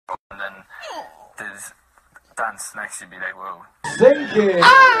did dance next to me, they will. Thank you.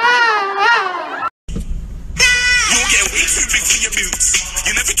 You're getting way too big for your boots.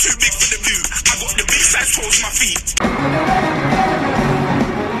 You're never too big for the boot. I got the big size toes on my feet.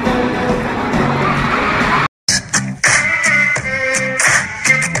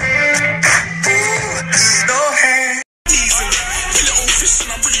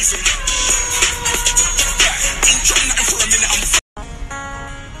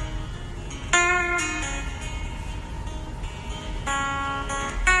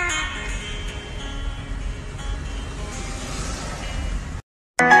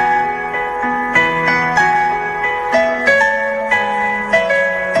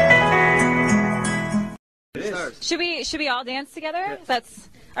 Should we all dance together? Yeah. That's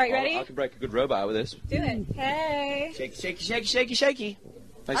all right. Ready? I can break a good robot with this. Do it. Hey. Shaky, shaky, shaky, shaky, shaky.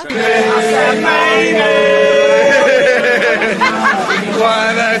 Thanks okay.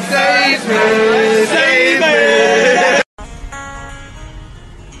 Wanna save me, save me.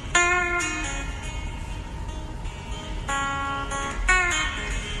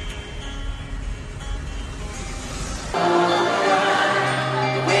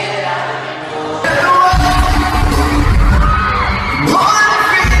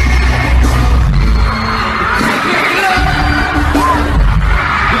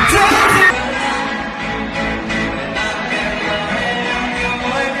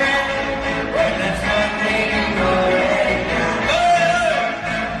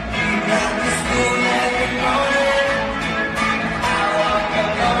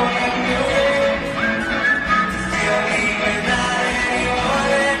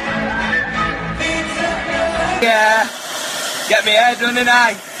 Yeah, get me head running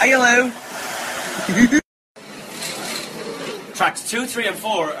high. Hello. Tracks 2, 3 and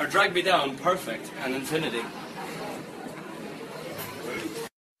 4 are Drag Me Down, Perfect and Infinity.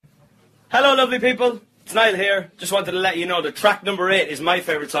 Hello lovely people, it's Niall here. Just wanted to let you know that track number 8 is my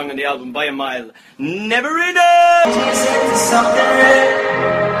favourite song on the album by a mile. Never Enough! This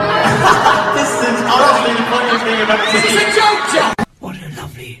is honestly the funniest thing I've ever seen. It's a joke, Jack! What a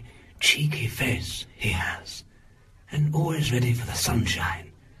lovely, cheeky face he has. And always ready for the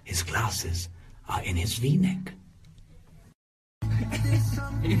sunshine. His glasses are in his V-neck.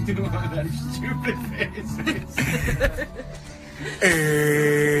 You do one of those stupid faces.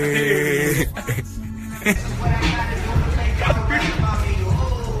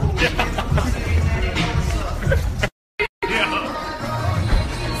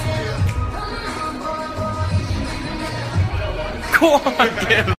 Go on,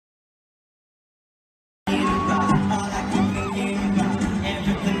 Kim.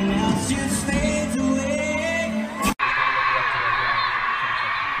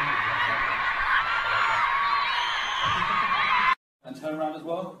 And turn around as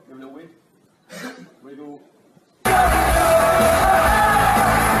well, give a little wig. Wiggle.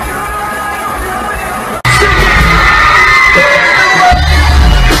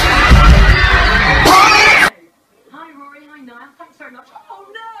 Hi Rory, hi Niall, thanks very much. Oh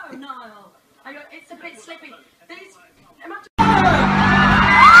no, Niall, it's a bit slippy. These, imagine...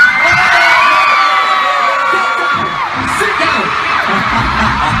 Sit down!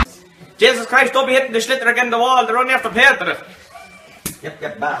 Jesus Christ, don't be hitting the schlitter against the wall, they're only after paying for it.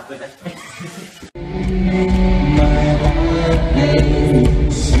 Yep, bastard.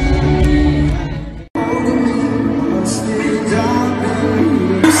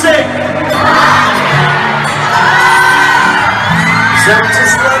 Music! So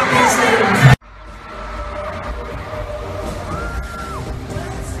just like music.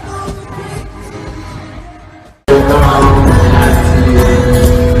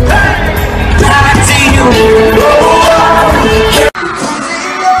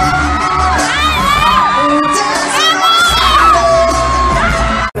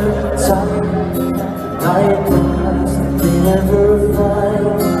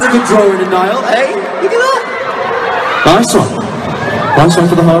 Good drawing in Niall, eh? Look at that! Nice one. Nice one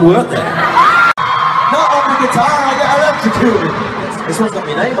for the hard work there. Not on the guitar, I get electrocuted. This one's got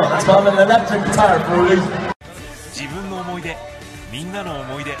my name on, that's why I'm an electric guitar for a reason. 自分の思い出、みんなの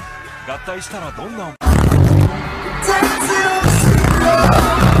思い出、合体したらどんな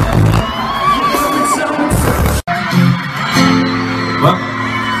What?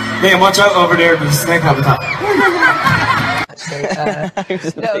 Man, watch out over there, there's a snake on the top.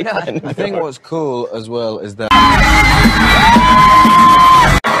 I think what's cool as well is that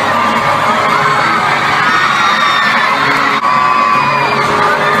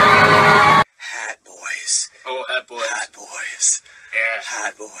Hat boys. Oh, hat boys. Hat boys. Yeah.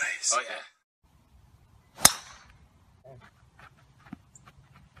 Hat boys. Oh, yeah.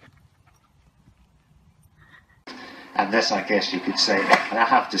 And this, I guess you could say, and I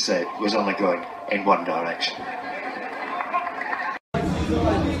have to say, was only going in one direction.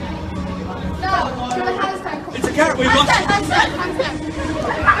 It's a carrot, we've lost.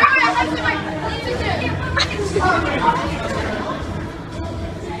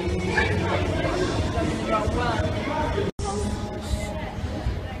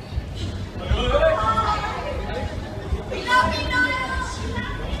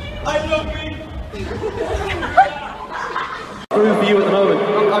 I love me. Through for you at the moment.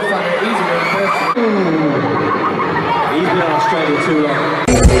 I've found it easier in person. He's been in Australia too long.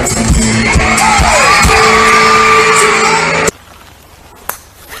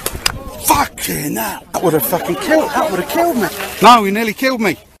 Fucking hell. That would have killed me. No, he nearly killed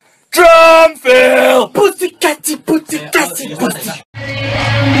me. Drum fill! Pussycatty, pussycatty, pussy.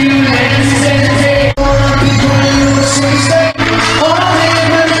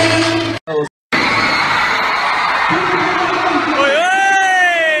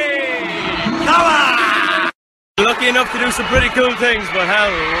 Lucky enough to do some pretty cool things, but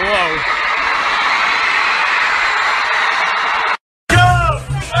hell, whoa.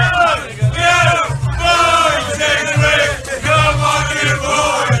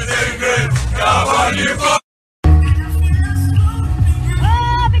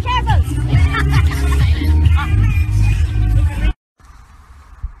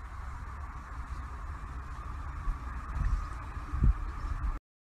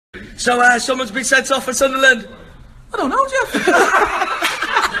 So, someone's been sent off for Sunderland. I don't know, Jeff.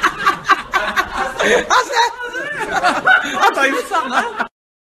 I thought you were something now.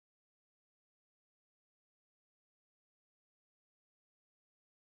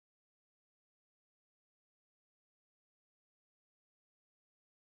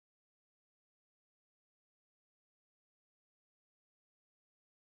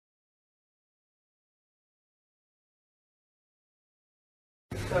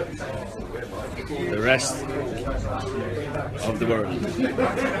 The rest of the world.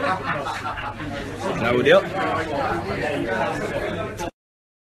 Now we do.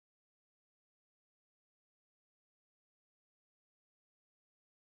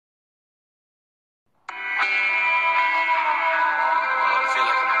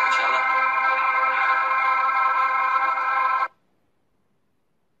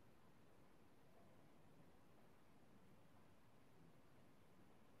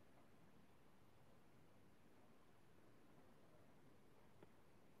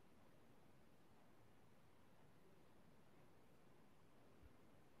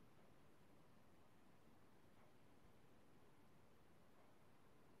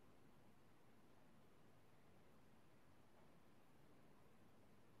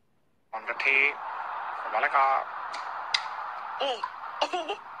 On the tea, Malaka. Oh,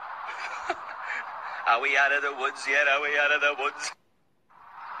 oh. Are we out of the woods yet? Are we out of the woods?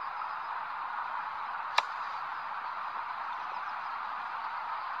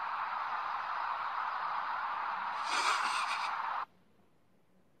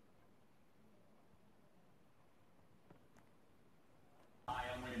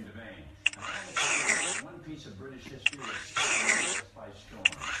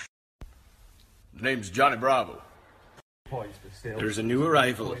 The name's Johnny Bravo. There's a new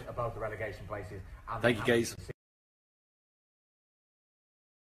arrival. Above the relegation places. Thank you, guys.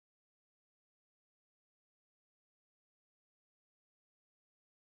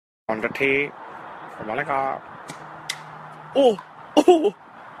 On the tea, Malaka. Oh, oh.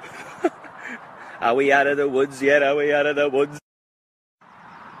 Are we out of the woods yet? Are we out of the woods?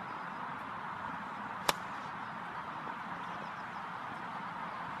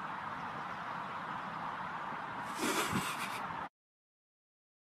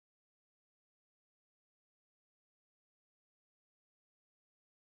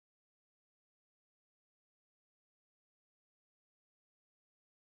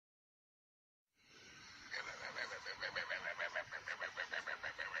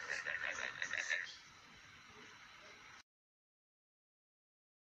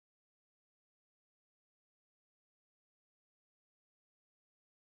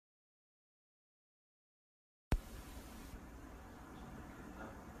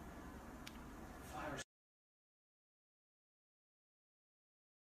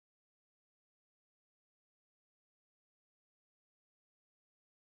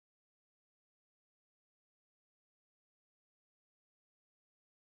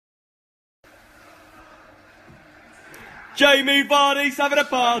 Jamie Vardy's having a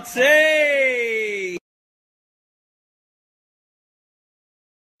party!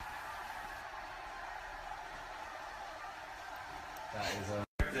 That is a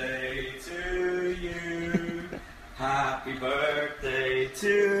birthday to you. Happy birthday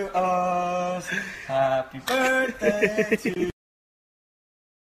to us. Happy birthday to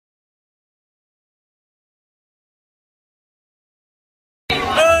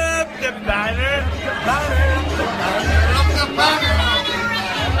up the banner, the banner, the banner, up the banner, the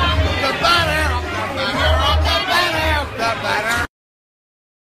banner, up the banner, up the banner, up the banner.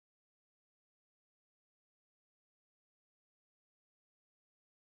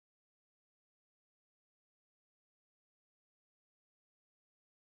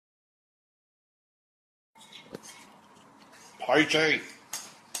 Poachy.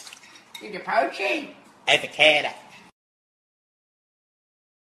 You're the poachy. Avocado.